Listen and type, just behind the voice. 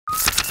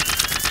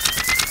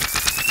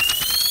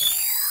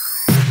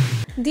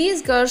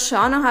These girls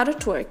sure know how to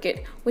twerk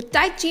it. With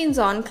tight jeans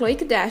on, Khloe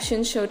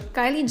Kardashian showed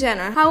Kylie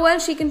Jenner how well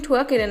she can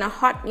twerk it in a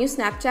hot new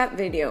Snapchat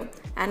video.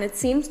 And it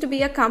seems to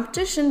be a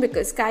competition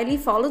because Kylie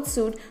followed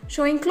suit,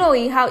 showing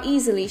Khloe how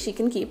easily she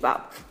can keep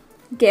up.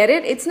 Get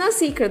it? It's no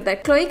secret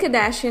that Khloe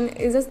Kardashian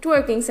is a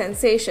twerking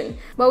sensation,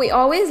 but we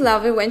always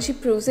love it when she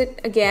proves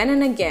it again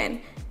and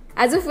again,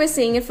 as if we're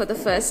seeing it for the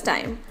first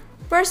time.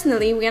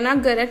 Personally, we are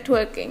not good at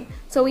twerking,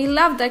 so we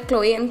love that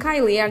Khloe and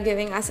Kylie are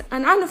giving us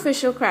an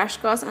unofficial crash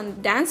course on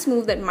the dance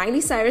move that Miley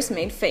Cyrus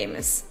made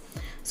famous.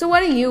 So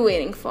what are you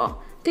waiting for?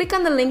 Click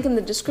on the link in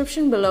the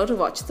description below to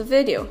watch the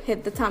video.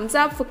 Hit the thumbs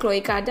up for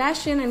Khloe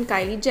Kardashian and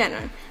Kylie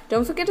Jenner.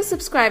 Don't forget to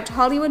subscribe to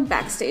Hollywood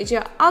Backstage,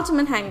 your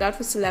ultimate hangout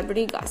for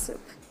celebrity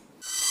gossip.